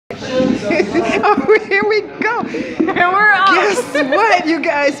Oh, here we go. And we're up. Guess what, you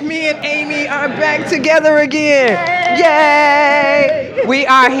guys? Me and Amy are back together again. Yay! We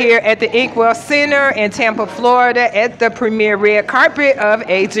are here at the Inkwell Center in Tampa, Florida at the premiere red carpet of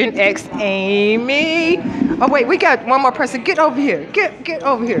Agent X Amy. Oh, wait, we got one more person. Get over here. Get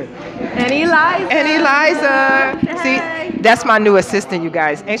over here. And Eliza. And Eliza. Hey. See, that's my new assistant, you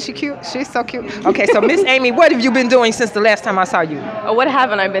guys. Ain't she cute? She's so cute. Okay, so Miss Amy, what have you been doing since the last time I saw you? Oh, what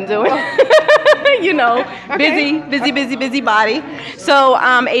haven't I been doing? You know, Okay. busy body. So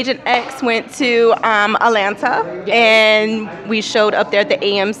Agent X went to Atlanta, and we showed up there at the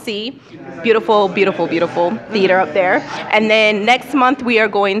AMC. Beautiful theater up there. And then next month we are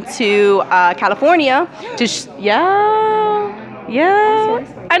going to California to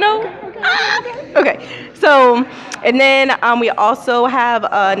I know. Okay. So, and then we also have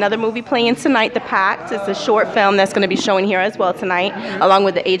another movie playing tonight, The Pact. It's a short film that's going to be showing here as well tonight, along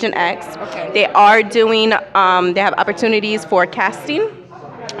with the Agent X. Okay. They are doing, they have opportunities for casting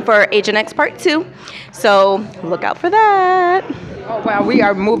for Agent X Part 2. So look out for that. Oh, wow, we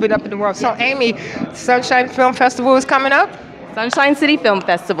are moving up in the world. So, Amy, Sunshine Film Festival is coming up? Sunshine City Film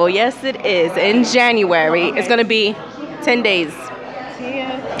Festival, yes it is, in January. It's going to be 10 days.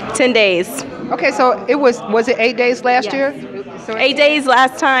 10 days. Okay, so it was it 8 days last year? So 8 days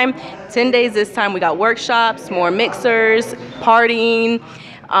last time, 10 days this time. We got workshops, more mixers, partying,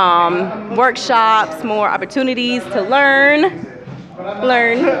 workshops, more opportunities to learn.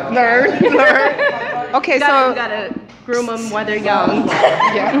 Okay, We so gotta groom them while they're young.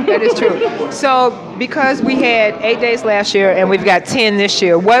 yeah, that is true. So because we had 8 days last year and we've got 10 this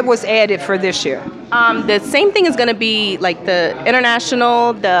year, what was added for this year? The same thing is going to be like the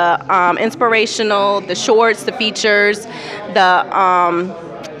international, the inspirational, the shorts, the features, the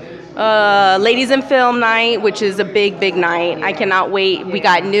ladies in film night, which is a big night. I cannot wait. We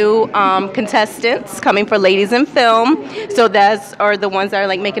got new contestants coming for ladies in film. So those are the ones that are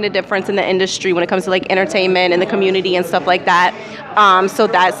like making a difference in the industry when it comes to like entertainment and the community and stuff like that. So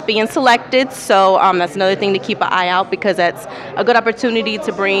that's being selected. So that's another thing to keep an eye out, because that's a good opportunity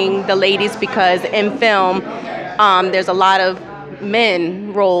to bring the ladies, because in film there's a lot of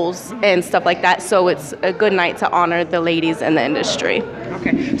men roles and stuff like that. So it's a good night to honor the ladies in the industry.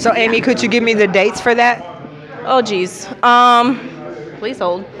 Okay, so Amy, could you give me the dates for that? Oh, geez. Please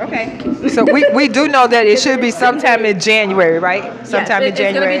hold. Okay. So we do know that it should be sometime in January, right? Sometime in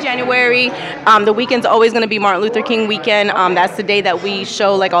January. It's going to be January. The weekend's always going to be Martin Luther King weekend. That's the day that we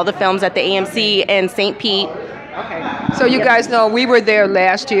show like all the films at the AMC in St. Pete. Okay. So you guys know we were there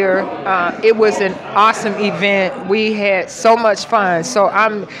last year. It was an awesome event. We had so much fun. So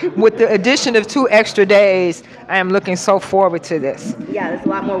I'm, with the addition of 2 extra days, I am looking so forward to this. Yeah, there's a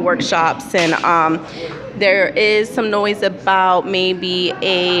lot more workshops, and there is some noise about maybe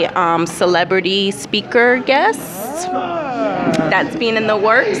a celebrity speaker guest. That's being in the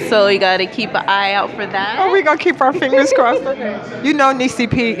works, so you got to keep an eye out for that. Oh, we're going to keep our fingers crossed. You know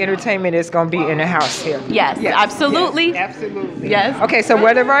Nessyp Entertainment is going to be in the house here. Yes, absolutely. Yes, absolutely. Yes. Okay, so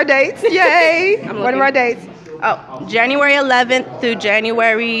what are our dates? Yay! What are our dates? Oh, January 11th through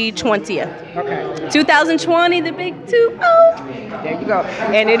January 20th. Okay. 2020, the big 2-0. There you go.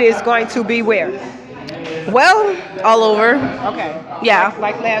 And it is going to be where? Well, all over. Okay. Yeah.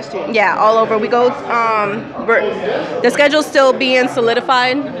 Like last year. Yeah, all over. We go, the schedule's still being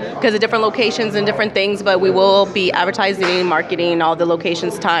solidified because of different locations and different things, but we will be advertising, marketing all the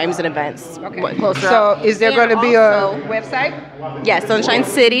locations, times, and events. Okay. Closer So up. is there And going to be also- a website? Yes, Sunshine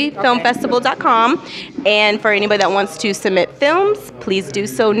City Filmfestival.com. And for anybody that wants to submit films, please do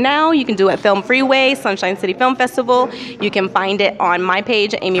so now. You can do it at Film Freeway, Sunshine City Film Festival. You can find it on my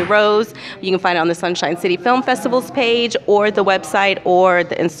page, Amy Rose. You can find it on the Sunshine City Film Festival's page, or the website, or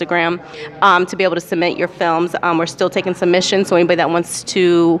the Instagram, to be able to submit your films. We're still taking submissions, so anybody that wants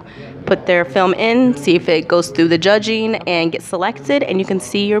to put their film in, see if it goes through the judging and get selected, and you can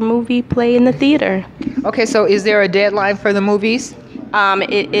see your movie play in the theater. Okay, so is there a deadline for the movies?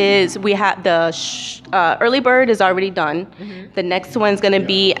 It is, we have the early bird is already done. The next one's going to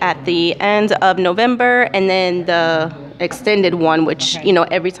be at the end of November, and then the extended one, which, you know,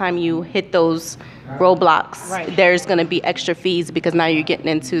 every time you hit those roadblocks, there's going to be extra fees, because now you're getting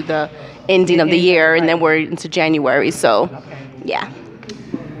into the ending of the year, and then we're into January. So, yeah.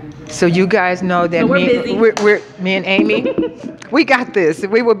 So you guys know that So we're busy. me and Amy, we got this.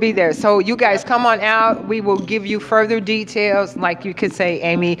 We will be there. So you guys come on out. We will give you further details. Like you could say,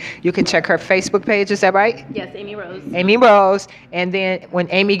 Amy, you can check her Facebook page. Is that right? Yes, Amy Rose. Amy Rose. And then when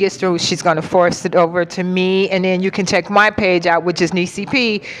Amy gets through, she's going to force it over to me. And then you can check my page out, which is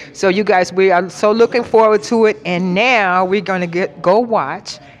Nessyp. So you guys, we are so looking forward to it. And now we're going to go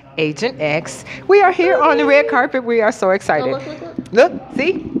watch Agent X. We are here on the red carpet. We are so excited. Look,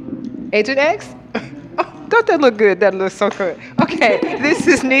 see? Agent X? Oh, don't that look good? That looks so good. Okay, this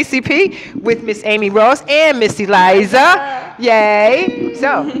is Nessyp with Miss Amy Rose and Miss Eliza. Yay.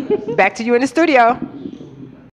 So, back to you in the studio.